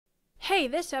Hey,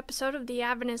 this episode of the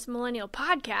Adventist Millennial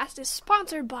Podcast is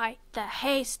sponsored by The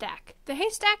Haystack. The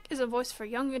Haystack is a voice for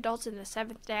young adults in the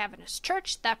Seventh-day Adventist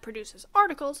Church that produces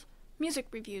articles, music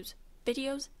reviews,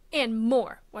 videos, and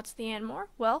more. What's the and more?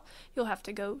 Well, you'll have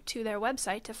to go to their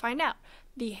website to find out.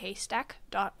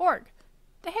 thehaystack.org.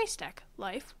 The Haystack.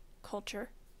 Life,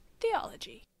 Culture,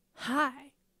 Theology.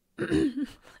 Hi. I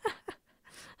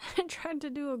tried to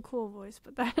do a cool voice,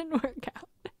 but that didn't work out.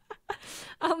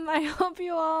 I hope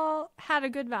you all had a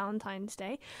good Valentine's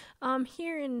Day.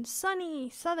 Here in sunny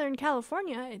Southern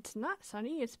California, it's not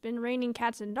sunny. It's been raining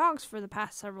cats and dogs for the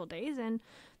past several days, and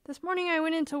this morning I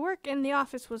went into work and the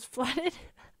office was flooded.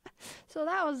 So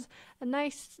that was a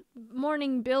nice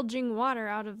morning bilging water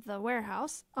out of the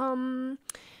warehouse.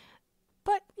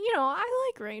 But, I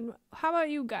like rain. How about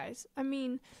you guys? I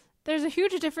mean, there's a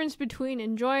huge difference between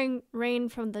enjoying rain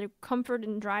from the comfort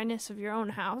and dryness of your own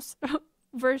house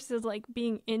versus like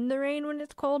being in the rain when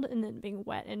it's cold and then being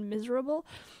wet and miserable.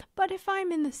 But if I'm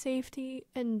in the safety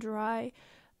and dry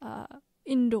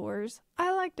indoors,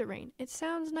 I like the rain. It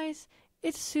sounds nice.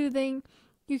 It's soothing.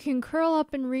 You can curl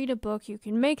up and read a book. You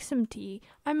can make some tea.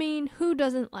 I mean, who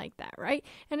doesn't like that, right?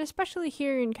 And especially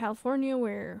here in California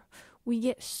where we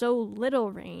get so little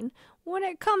rain, when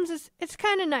it comes, it's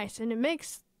kind of nice, and it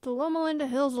makes the Loma Linda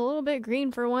Hills a little bit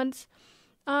green for once.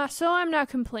 So I'm not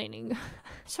complaining.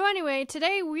 So anyway,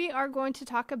 today we are going to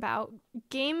talk about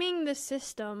gaming the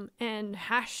system and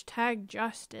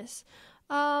 #justice.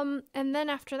 And then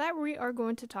after that, we are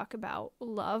going to talk about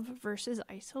love versus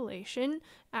isolation,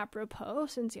 apropos,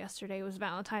 since yesterday was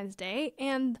Valentine's Day,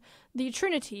 and the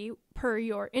Trinity, per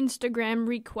your Instagram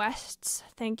requests.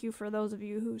 Thank you for those of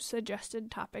you who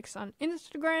suggested topics on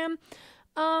Instagram.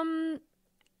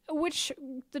 Which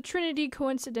the Trinity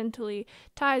coincidentally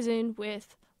ties in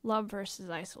with love versus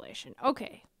isolation.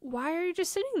 Okay, why are you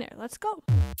just sitting there? Let's go.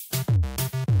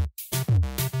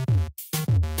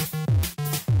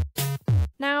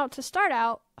 Now, to start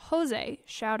out, Jose,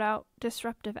 shout out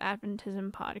Disruptive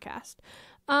Adventism Podcast,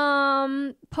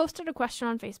 posted a question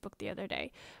on Facebook the other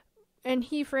day, and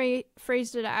he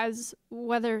phrased it as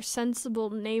whether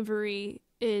sensible knavery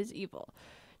is evil.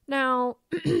 Now,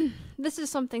 this is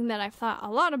something that I've thought a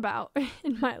lot about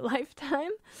in my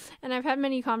lifetime, and I've had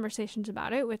many conversations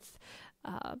about it with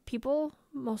people,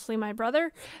 mostly my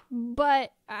brother,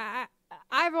 but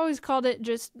I've always called it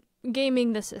just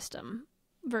gaming the system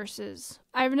versus,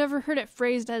 I've never heard it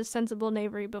phrased as sensible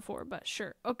knavery before, but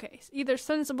sure, okay, either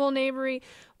sensible knavery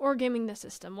or gaming the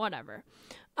system, whatever.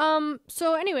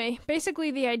 So anyway,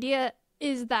 basically the idea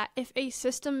is that if a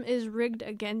system is rigged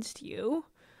against you,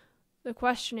 the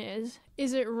question is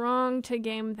it wrong to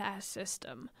game that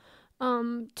system?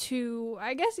 To,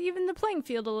 I guess, even the playing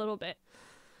field a little bit.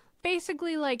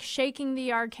 Basically like shaking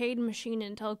the arcade machine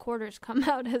until quarters come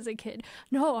out as a kid.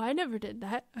 No, I never did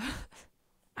that.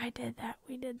 I did that.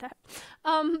 We did that.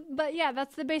 But yeah,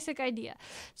 that's the basic idea.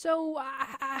 So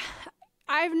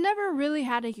I've never really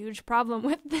had a huge problem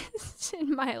with this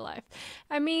in my life.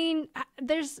 I mean,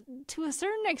 to a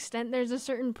certain extent, there's a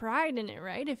certain pride in it,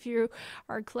 right? If you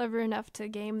are clever enough to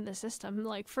game the system.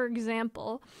 Like, for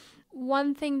example,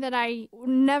 one thing that I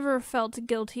never felt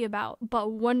guilty about,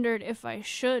 but wondered if I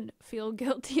should feel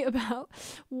guilty about,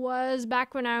 was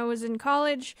back when I was in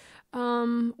college,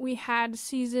 we had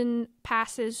season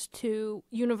passes to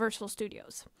Universal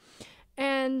Studios.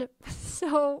 And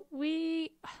so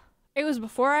it was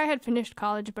before I had finished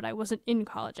college, but I wasn't in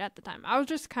college at the time. I was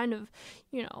just kind of,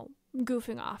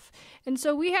 goofing off. And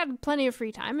so we had plenty of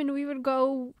free time, and we would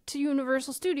go to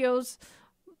Universal Studios.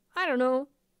 I don't know.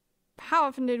 How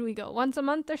often did we go? Once a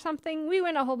month or something? We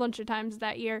went a whole bunch of times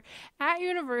that year. At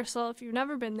Universal, if you've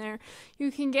never been there,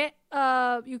 you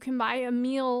can buy a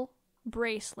meal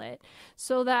bracelet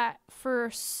so that for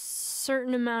a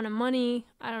certain amount of money,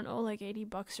 I don't know, like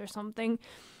 $80 or something,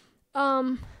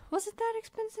 was it that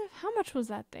expensive? How much was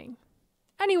that thing?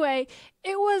 Anyway,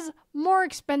 it was more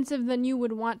expensive than you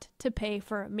would want to pay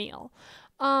for a meal.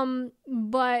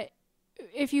 But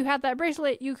if you had that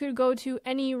bracelet, you could go to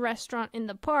any restaurant in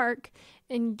the park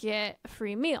and get a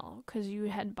free meal because you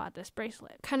had bought this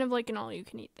bracelet. Kind of like an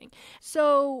all-you-can-eat thing.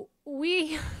 So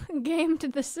we gamed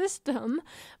the system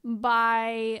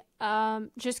by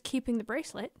just keeping the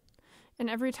bracelet. And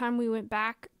every time we went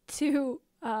back to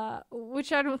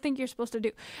which I don't think you're supposed to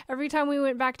do. Every time we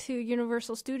went back to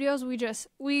Universal Studios,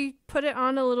 we put it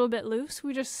on a little bit loose.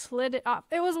 We just slid it off.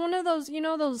 It was one of those,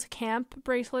 those camp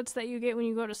bracelets that you get when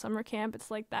you go to summer camp.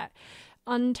 It's like that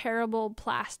unterrible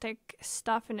plastic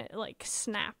stuff, and it like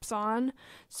snaps on.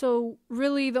 So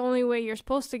really the only way you're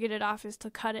supposed to get it off is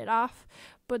to cut it off.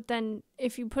 But then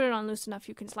if you put it on loose enough,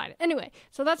 you can slide it. Anyway,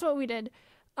 so that's what we did.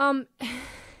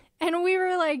 And we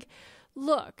were like,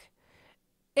 look,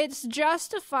 it's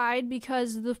justified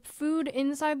because the food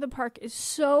inside the park is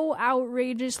so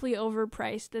outrageously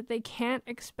overpriced that they can't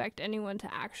expect anyone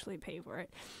to actually pay for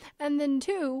it. And then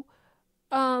 2,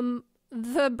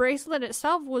 the bracelet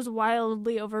itself was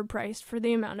wildly overpriced for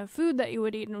the amount of food that you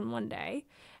would eat in one day.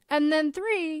 And then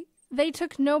 3, they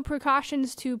took no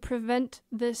precautions to prevent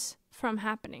this from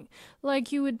happening.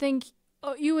 Like you would think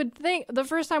the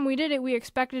first time we did it, we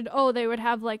expected, they would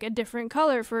have like a different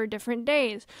color for different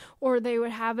days, or they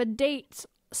would have a date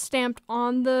stamped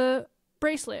on the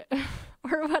bracelet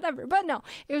or whatever. But no,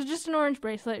 it was just an orange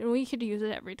bracelet and we could use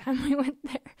it every time we went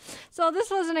there. So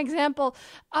this was an example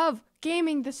of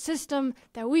gaming the system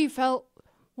that we felt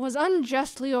was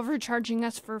unjustly overcharging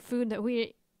us for food that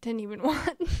we didn't even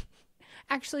want.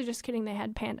 Actually, just kidding. They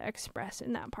had Panda Express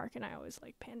in that park, and I always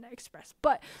like Panda Express.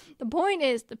 But the point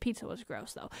is, the pizza was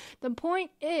gross, though. The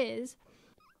point is,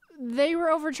 they were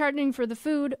overcharging for the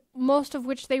food, most of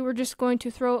which they were just going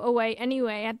to throw away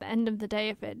anyway at the end of the day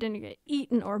if it didn't get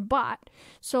eaten or bought.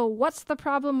 So what's the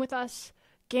problem with us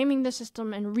gaming the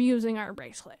system and reusing our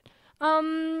bracelet?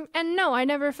 And no, I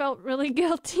never felt really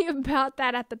guilty about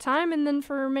that at the time, and then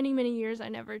for many, many years I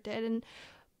never did.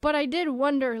 But I did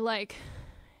wonder, like,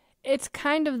 it's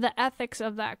kind of the ethics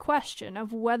of that question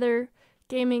of whether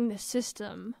gaming the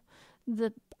system,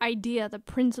 the idea, the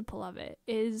principle of it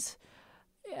is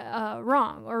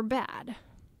wrong or bad.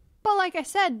 But like I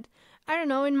said, I don't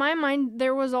know, in my mind,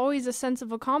 there was always a sense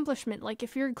of accomplishment. Like,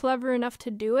 if you're clever enough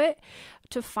to do it,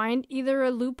 to find either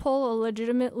a loophole, a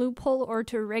legitimate loophole, or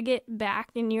to rig it back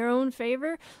in your own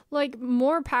favor, like,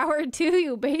 more power to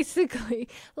you, basically.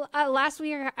 Last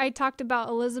week, I talked about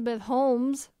Elizabeth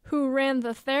Holmes, who ran the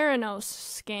Theranos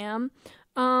scam.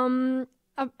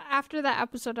 After that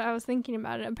episode, I was thinking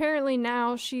about it. Apparently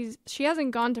now she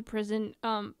hasn't gone to prison.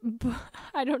 But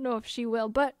I don't know if she will,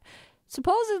 but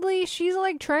supposedly she's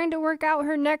like trying to work out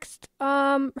her next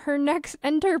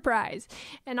enterprise.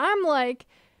 And I'm like,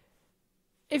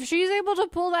 if she's able to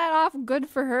pull that off, good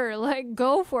for her. Like,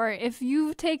 go for it. If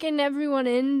you've taken everyone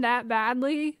in that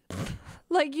badly,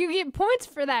 like, you get points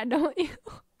for that, don't you?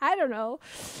 I don't know.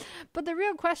 But the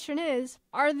real question is,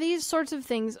 are these sorts of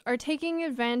things are taking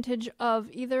advantage of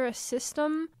either a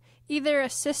system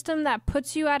that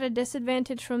puts you at a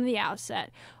disadvantage from the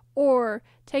outset, or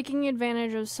taking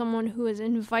advantage of someone who is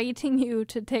inviting you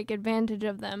to take advantage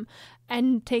of them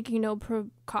and taking no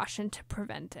precaution to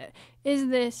prevent it? Is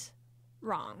this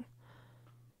wrong?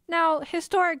 Now,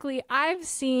 historically, I've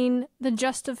seen the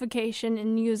justification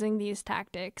in using these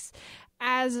tactics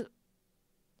as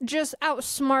just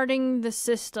outsmarting the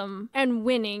system and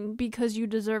winning because you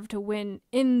deserve to win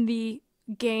in the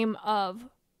game of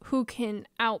who can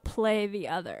outplay the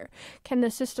other. Can the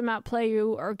system outplay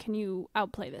you, or can you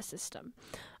outplay the system?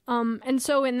 And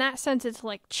so in that sense, it's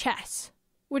like chess,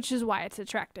 which is why it's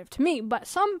attractive to me. But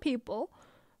some people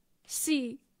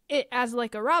see it as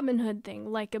like a Robin Hood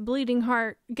thing, like a bleeding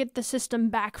heart, get the system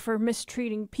back for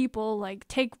mistreating people, like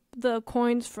take the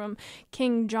coins from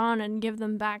King John and give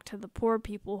them back to the poor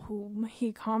people whom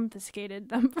he confiscated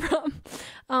them from.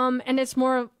 And it's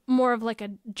more of like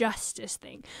a justice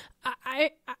thing.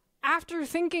 I after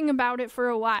thinking about it for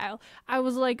a while, I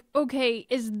was like, okay,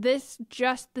 is this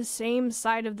just the same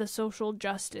side of the social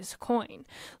justice coin?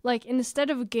 Like, instead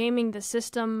of gaming the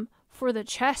system for the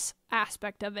chess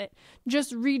aspect of it,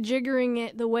 just rejiggering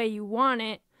it the way you want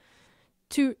it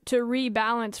to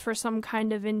rebalance for some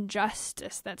kind of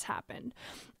injustice that's happened.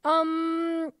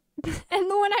 And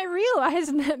when I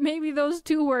realized that maybe those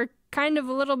two were kind of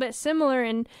a little bit similar,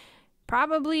 and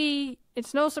probably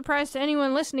it's no surprise to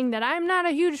anyone listening that I'm not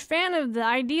a huge fan of the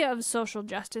idea of social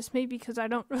justice, maybe because I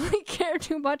don't really care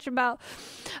too much about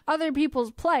other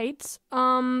people's plights.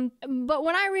 But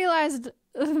when I realized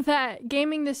that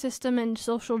gaming the system and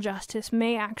social justice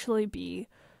may actually be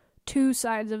two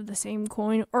sides of the same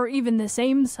coin, or even the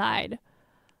same side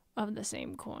of the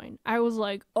same coin, I was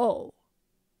like, oh,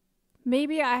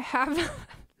 maybe I have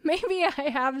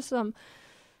some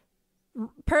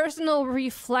personal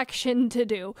reflection to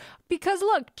do. Because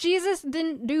look, Jesus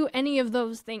didn't do any of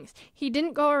those things. He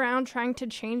didn't go around trying to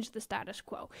change the status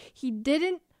quo. He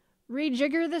didn't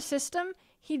rejigger the system.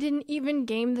 He didn't even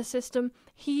game the system.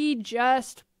 He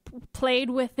just played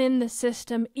within the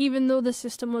system, even though the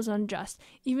system was unjust,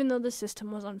 even though the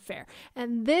system was unfair.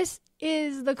 And this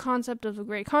is the concept of the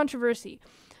great controversy.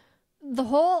 The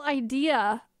whole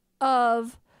idea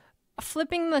of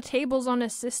flipping the tables on a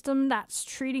system that's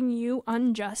treating you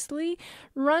unjustly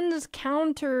runs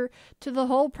counter to the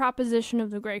whole proposition of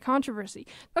the great controversy.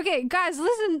 Okay, guys,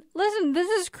 listen, this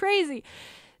is crazy.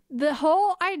 The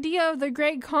whole idea of the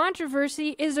great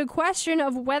controversy is a question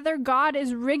of whether God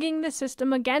is rigging the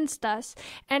system against us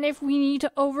and if we need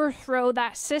to overthrow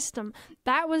that system.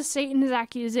 That was Satan's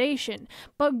accusation.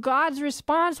 But God's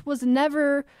response was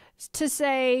never to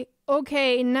say,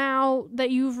 okay, now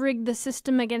that you've rigged the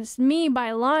system against me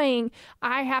by lying,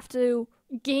 I have to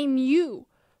game you.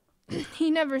 He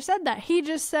never said that. He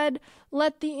just said,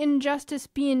 let the injustice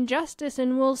be injustice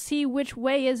and we'll see which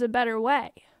way is a better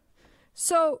way.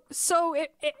 So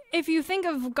if you think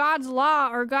of God's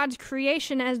law or God's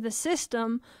creation as the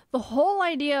system, the whole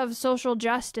idea of social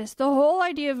justice, the whole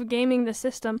idea of gaming the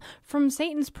system from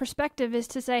Satan's perspective is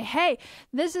to say, hey,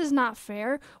 this is not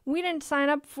fair. We didn't sign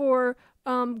up for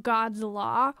God's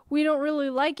law. We don't really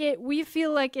like it. We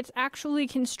feel like it's actually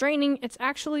constraining. It's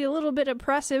actually a little bit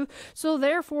oppressive. So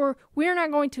therefore, we're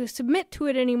not going to submit to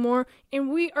it anymore,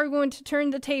 and we are going to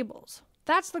turn the tables.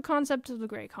 That's the concept of the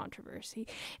great controversy.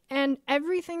 And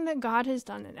everything that God has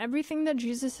done and everything that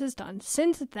Jesus has done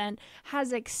since then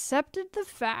has accepted the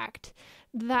fact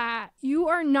that you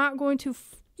are not going to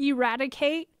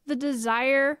eradicate the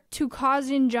desire to cause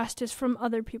injustice from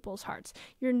other people's hearts.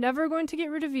 You're never going to get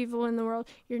rid of evil in the world.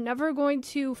 You're never going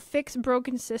to fix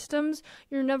broken systems.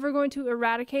 You're never going to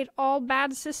eradicate all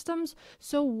bad systems.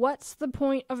 So what's the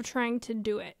point of trying to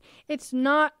do it? It's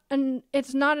not an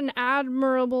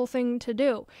admirable thing to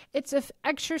do. It's an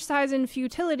exercise in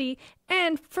futility,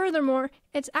 and furthermore,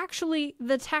 it's actually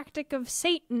the tactic of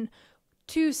Satan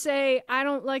to say, I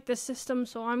don't like the system,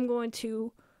 so I'm going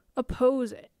to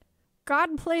oppose it.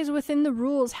 God plays within the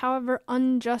rules, however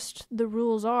unjust the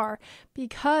rules are,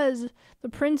 because the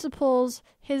principles,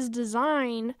 his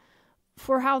design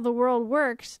for how the world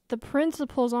works, the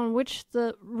principles on which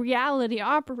the reality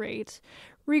operates,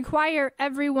 require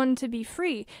everyone to be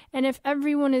free. And if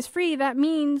everyone is free, that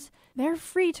means they're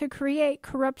free to create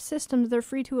corrupt systems. They're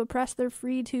free to oppress. They're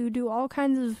free to do all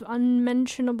kinds of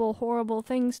unmentionable, horrible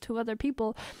things to other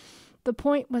people. The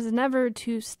point was never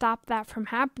to stop that from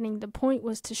happening. The point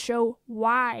was to show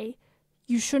why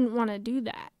you shouldn't want to do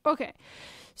that. Okay,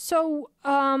 so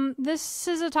this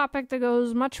is a topic that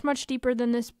goes much, much deeper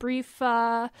than this brief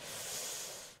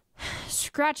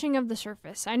scratching of the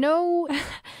surface. I know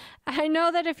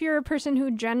that if you're a person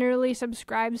who generally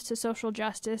subscribes to social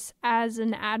justice as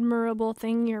an admirable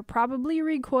thing, you're probably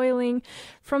recoiling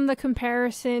from the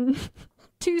comparison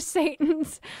to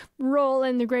Satan's role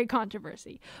in the great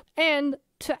controversy. And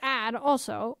to add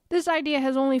also, this idea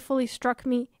has only fully struck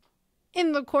me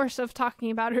in the course of talking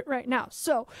about it right now.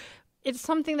 So it's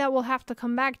something that we'll have to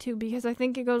come back to because I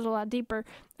think it goes a lot deeper,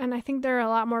 and I think there are a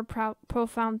lot more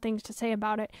profound things to say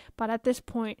about it, but at this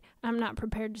point, I'm not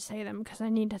prepared to say them because I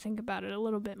need to think about it a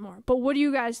little bit more. But what do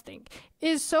you guys think?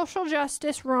 Is social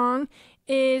justice wrong?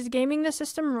 Is gaming the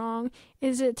system wrong?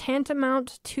 Is it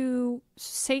tantamount to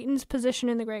Satan's position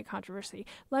in the great controversy?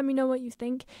 Let me know what you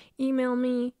think. Email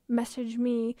me, message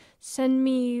me, send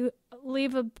me,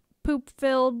 leave a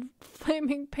poop-filled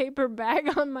flaming paper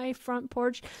bag on my front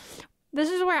porch. This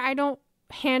is where I don't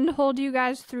handhold you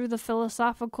guys through the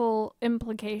philosophical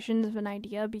implications of an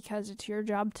idea because it's your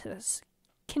job to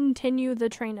continue the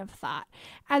train of thought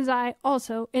as I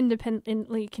also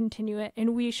independently continue it,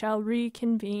 and we shall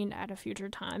reconvene at a future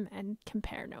time and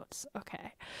compare notes.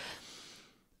 Okay,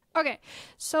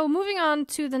 so moving on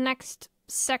to the next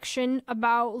section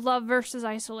about love versus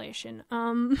isolation.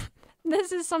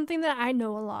 This is something that I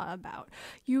know a lot about.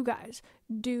 You guys,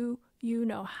 do you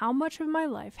know how much of my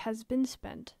life has been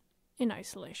spent in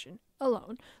isolation,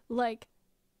 alone? Like,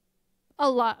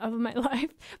 a lot of my life.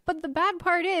 But the bad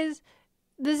part is,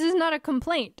 this is not a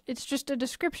complaint. It's just a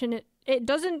description. It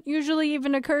doesn't usually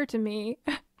even occur to me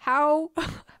how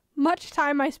much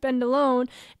time I spend alone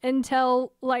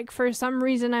until, like, for some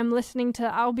reason I'm listening to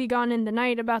I'll Be Gone in the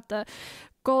Night about the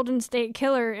Golden State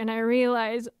Killer, and I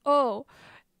realize, oh,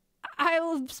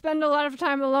 I'll spend a lot of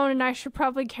time alone and I should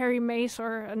probably carry mace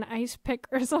or an ice pick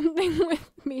or something with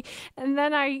me. And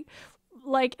then I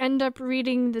end up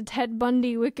reading the Ted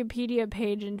Bundy Wikipedia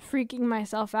page and freaking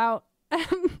myself out.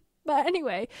 But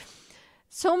anyway,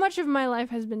 so much of my life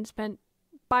has been spent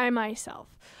by myself.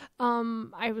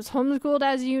 I was homeschooled,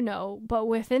 as you know, but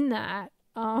within that,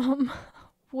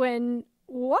 what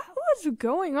was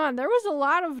going on? There was a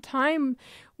lot of time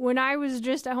when I was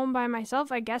just at home by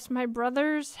myself. I guess my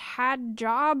brothers had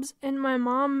jobs and my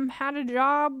mom had a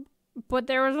job, but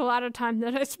there was a lot of time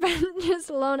that I spent just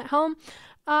alone at home.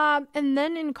 And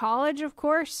then in college, of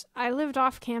course, I lived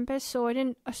off campus, so I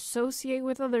didn't associate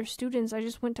with other students. I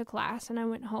just went to class and I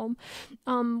went home.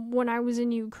 When I was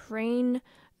in Ukraine,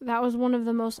 that was one of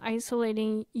the most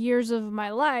isolating years of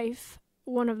my life.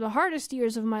 one of the hardest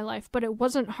years of my life, but it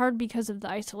wasn't hard because of the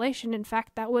isolation. In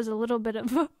fact, that was a little bit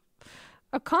of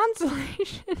a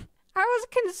consolation. I was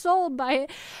consoled by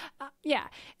it. Yeah.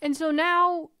 And so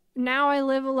now I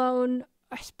live alone.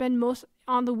 I spend most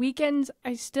on the weekends.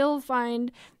 I still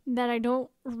find that I don't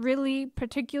really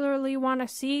particularly want to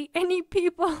see any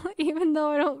people, even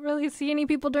though I don't really see any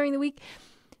people during the week.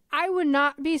 I would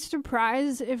not be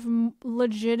surprised if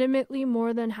legitimately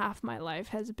more than half my life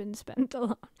has been spent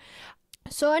alone.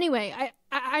 So anyway,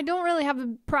 I don't really have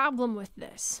a problem with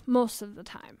this most of the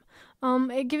time.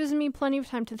 It gives me plenty of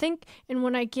time to think, and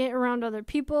when I get around other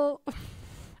people,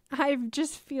 I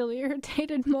just feel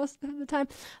irritated most of the time.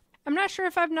 I'm not sure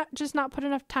if I've not put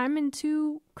enough time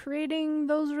into creating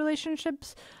those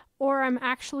relationships, or I'm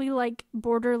actually like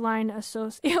borderline a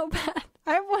sociopath.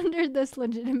 I've wondered this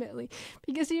legitimately,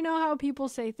 because you know how people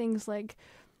say things like,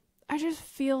 I just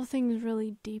feel things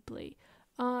really deeply.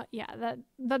 Yeah,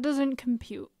 that doesn't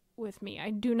compute with me. I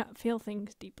do not feel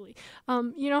things deeply.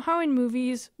 You know how in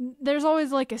movies, there's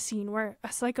always like a scene where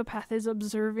a psychopath is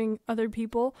observing other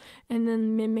people and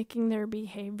then mimicking their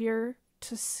behavior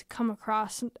to come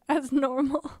across as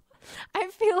normal. I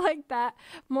feel like that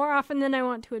more often than I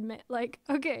want to admit. Like,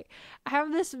 okay, I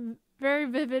have this very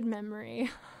vivid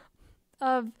memory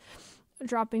of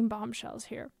dropping bombshells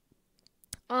here.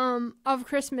 Of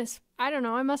Christmas. I don't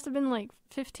know, I must have been like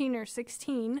 15 or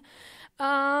 16.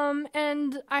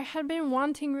 And I had been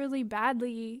wanting really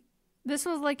badly. This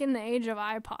was like in the age of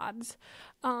iPods.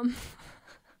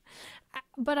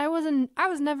 But I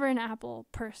was never an Apple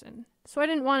person. So I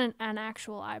didn't want an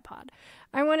actual iPod.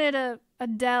 I wanted a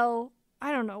Dell,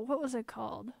 I don't know, what was it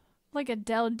called? Like a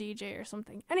Dell DJ or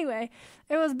something. Anyway,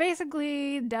 it was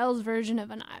basically Dell's version of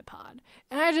an iPod.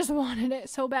 And I just wanted it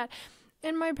so bad.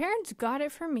 And my parents got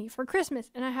it for me for Christmas.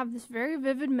 And I have this very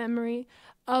vivid memory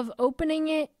of opening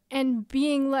it and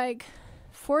being like,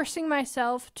 forcing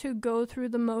myself to go through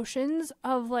the motions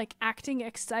of like acting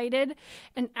excited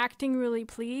and acting really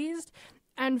pleased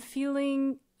and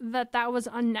feeling that was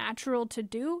unnatural to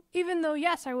do. Even though,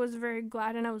 yes, I was very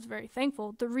glad and I was very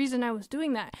thankful. The reason I was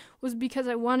doing that was because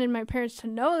I wanted my parents to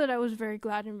know that I was very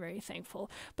glad and very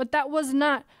thankful. But that was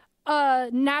not a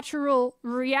natural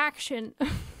reaction.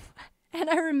 And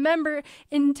I remember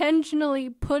intentionally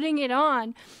putting it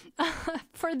on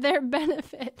for their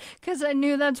benefit because I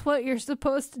knew that's what you're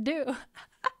supposed to do.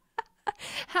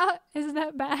 How is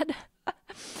that bad?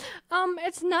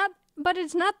 It's not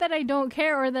that I don't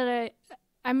care or that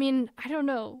I mean, I don't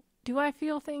know. Do I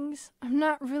feel things? I'm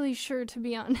not really sure, to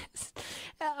be honest.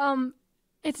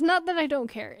 It's not that I don't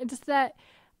care. It's that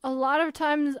a lot of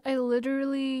times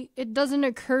it doesn't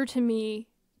occur to me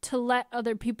to let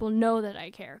other people know that I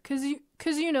care. Because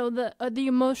you know, the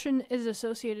emotion is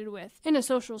associated with, in a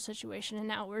social situation, an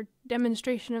outward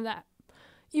demonstration of that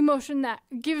emotion that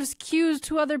gives cues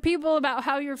to other people about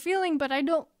how you're feeling, but I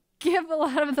don't give a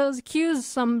lot of those cues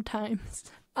sometimes.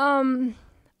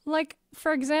 Like,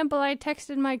 for example, I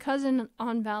texted my cousin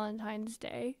on Valentine's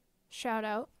Day. Shout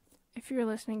out if you're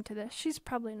listening to this. She's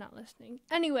probably not listening.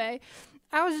 Anyway,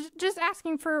 I was just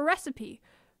asking for a recipe.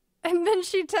 And then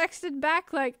she texted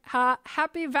back like,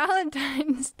 Happy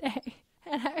Valentine's Day.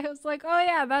 And I was like, oh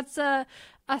yeah, that's a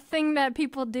thing that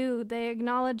people do. They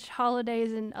acknowledge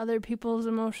holidays and other people's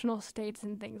emotional states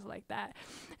and things like that.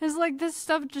 It's like this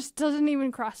stuff just doesn't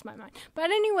even cross my mind.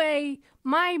 But anyway,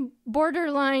 my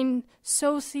borderline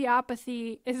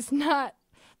sociopathy is not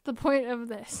the point of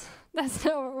this. That's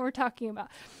not what we're talking about.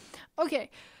 Okay,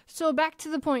 so back to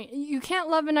the point. You can't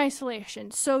love in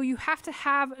isolation. So you have to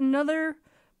have another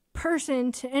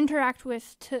person to interact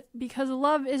with because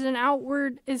love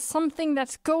is something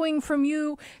that's going from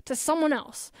you to someone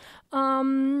else.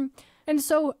 And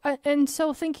so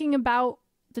thinking about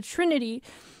the Trinity,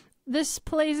 this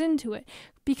plays into it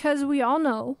because we all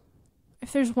know,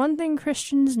 if there's one thing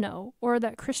Christians know or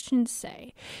that Christians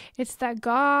say, it's that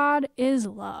God is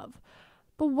love.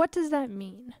 But what does that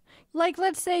mean? Like,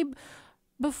 let's say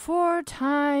before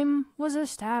time was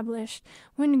established,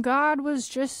 when God was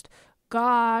just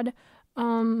God,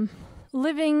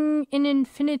 living in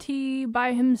infinity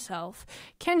by himself,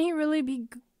 can he really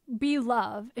be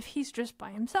love if he's just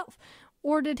by himself?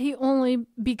 Or did he only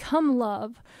become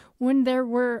love when there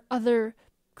were other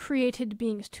created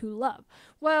beings to love?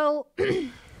 Well,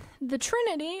 the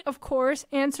Trinity, of course,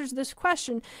 answers this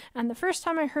question. And the first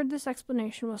time I heard this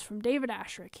explanation was from David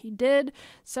Ashrick. He did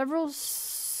several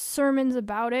sermons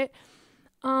about it.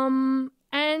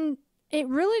 And it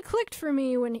really clicked for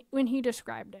me when he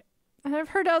described it. And I've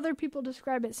heard other people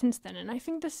describe it since then, and I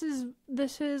think this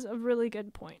is a really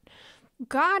good point.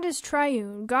 God is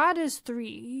triune. God is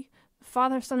three.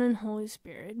 Father, Son, and Holy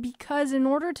Spirit, because in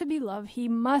order to be love, he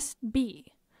must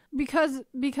be. Because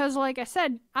like I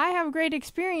said, I have great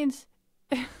experience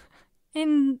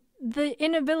in the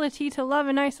inability to love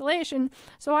in isolation,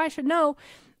 so I should know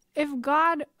if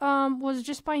God was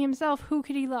just by himself, who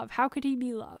could he love? How could he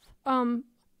be love?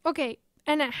 Okay,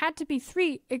 and it had to be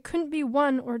 3. It couldn't be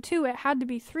 1 or 2. It had to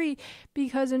be 3,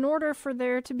 because in order for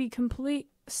there to be complete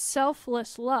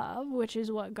selfless love, which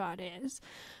is what God is,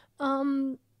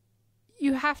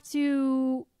 you have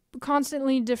to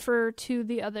constantly defer to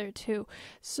the other 2.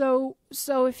 So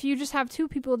if you just have 2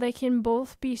 people, they can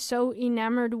both be so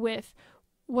enamored with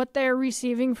what they're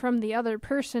receiving from the other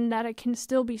person that it can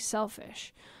still be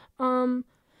selfish.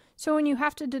 So when you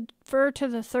have to defer to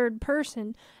the third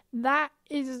person, that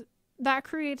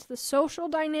creates the social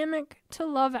dynamic to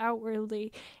love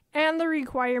outwardly and the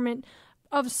requirement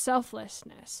of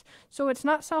selflessness. So it's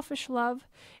not selfish love,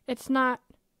 it's not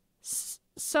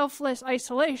selfless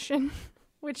isolation,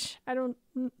 which I don't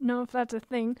know if that's a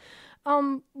thing,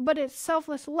 but it's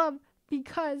selfless love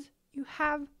because you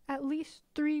have at least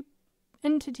 3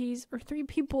 entities or 3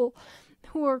 people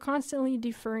who are constantly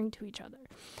deferring to each other.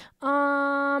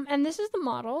 And this is the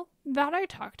model that I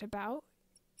talked about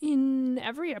in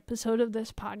every episode of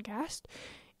this podcast,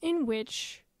 in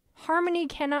which harmony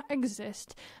cannot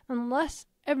exist unless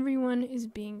everyone is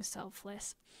being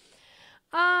selfless.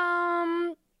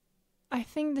 I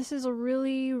think this is a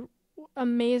really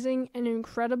amazing and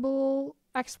incredible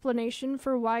explanation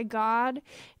for why God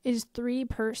is 3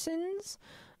 persons.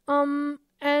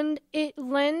 And it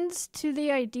lends to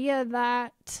the idea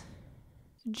that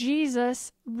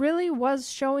Jesus really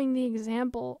was showing the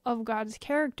example of God's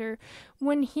character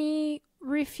when he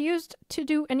refused to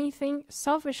do anything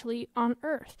selfishly on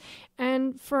earth.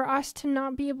 And for us to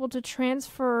not be able to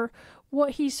transfer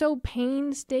what he so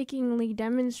painstakingly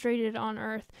demonstrated on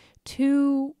earth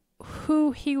to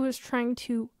who he was trying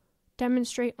to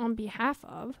demonstrate on behalf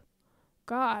of,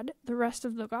 God, the rest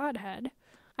of the Godhead,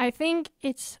 I think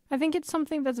it's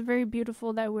something that's very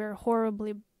beautiful that we're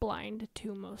horribly blind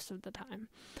to most of the time.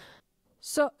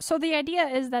 So the idea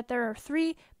is that there are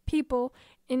 3 people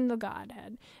in the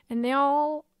Godhead, and they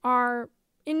all are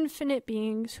infinite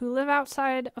beings who live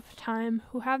outside of time,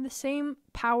 who have the same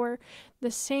power, the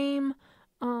same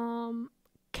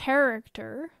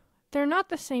character. They're not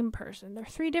the same person. They're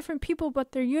 3 different people,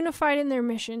 but they're unified in their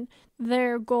mission,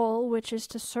 their goal, which is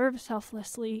to serve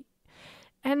selflessly,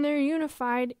 and they're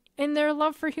unified in their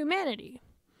love for humanity.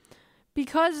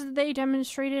 Because they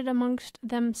demonstrated amongst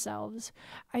themselves,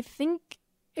 I think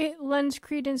it lends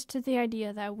credence to the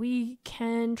idea that we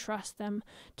can trust them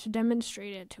to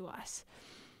demonstrate it to us.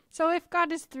 So if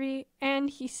God is 3 and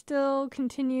he still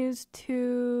continues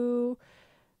to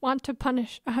want to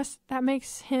punish us, that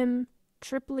makes him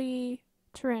triply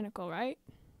tyrannical, right?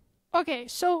 Okay,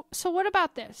 so what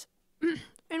about this?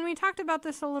 And we talked about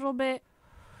this a little bit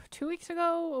 2 weeks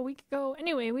ago, a week ago.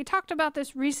 Anyway, we talked about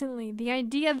this recently. The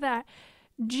idea that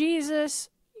Jesus,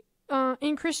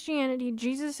 in Christianity,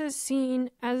 Jesus is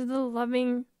seen as the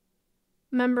loving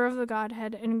member of the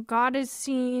Godhead, and God is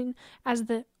seen as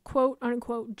the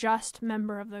quote-unquote just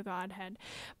member of the Godhead.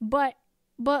 But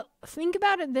think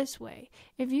about it this way.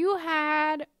 If you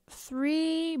had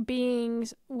 3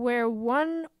 beings where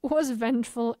one was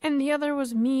vengeful and the other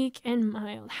was meek and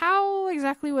mild, how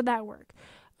exactly would that work?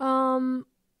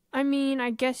 I mean,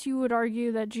 I guess you would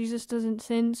argue that Jesus doesn't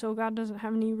sin, so God doesn't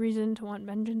have any reason to want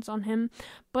vengeance on him.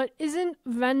 But isn't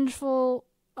vengeful,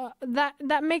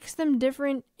 that makes them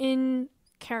different in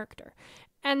character.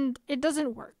 And it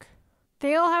doesn't work.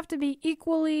 They all have to be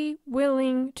equally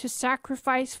willing to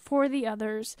sacrifice for the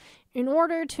others in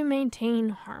order to maintain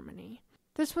harmony.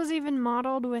 This was even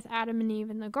modeled with Adam and Eve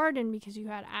in the garden, because you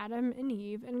had Adam and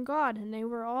Eve and God, and they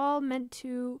were all meant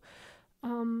to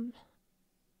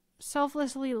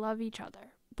selflessly love each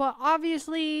other. But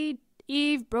obviously,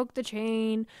 Eve broke the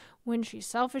chain when she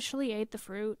selfishly ate the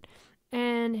fruit,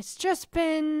 and it's just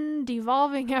been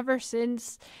devolving ever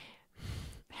since.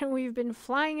 And we've been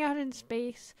flying out in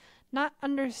space, not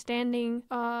understanding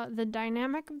the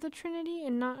dynamic of the Trinity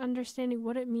and not understanding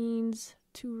what it means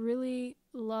to really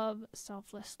love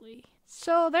selflessly.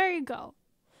 So there you go.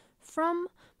 From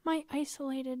my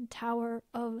isolated tower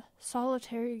of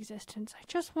solitary existence, I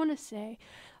just want to say,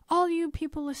 all you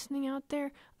people listening out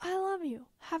there, I love you.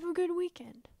 Have a good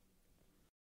weekend.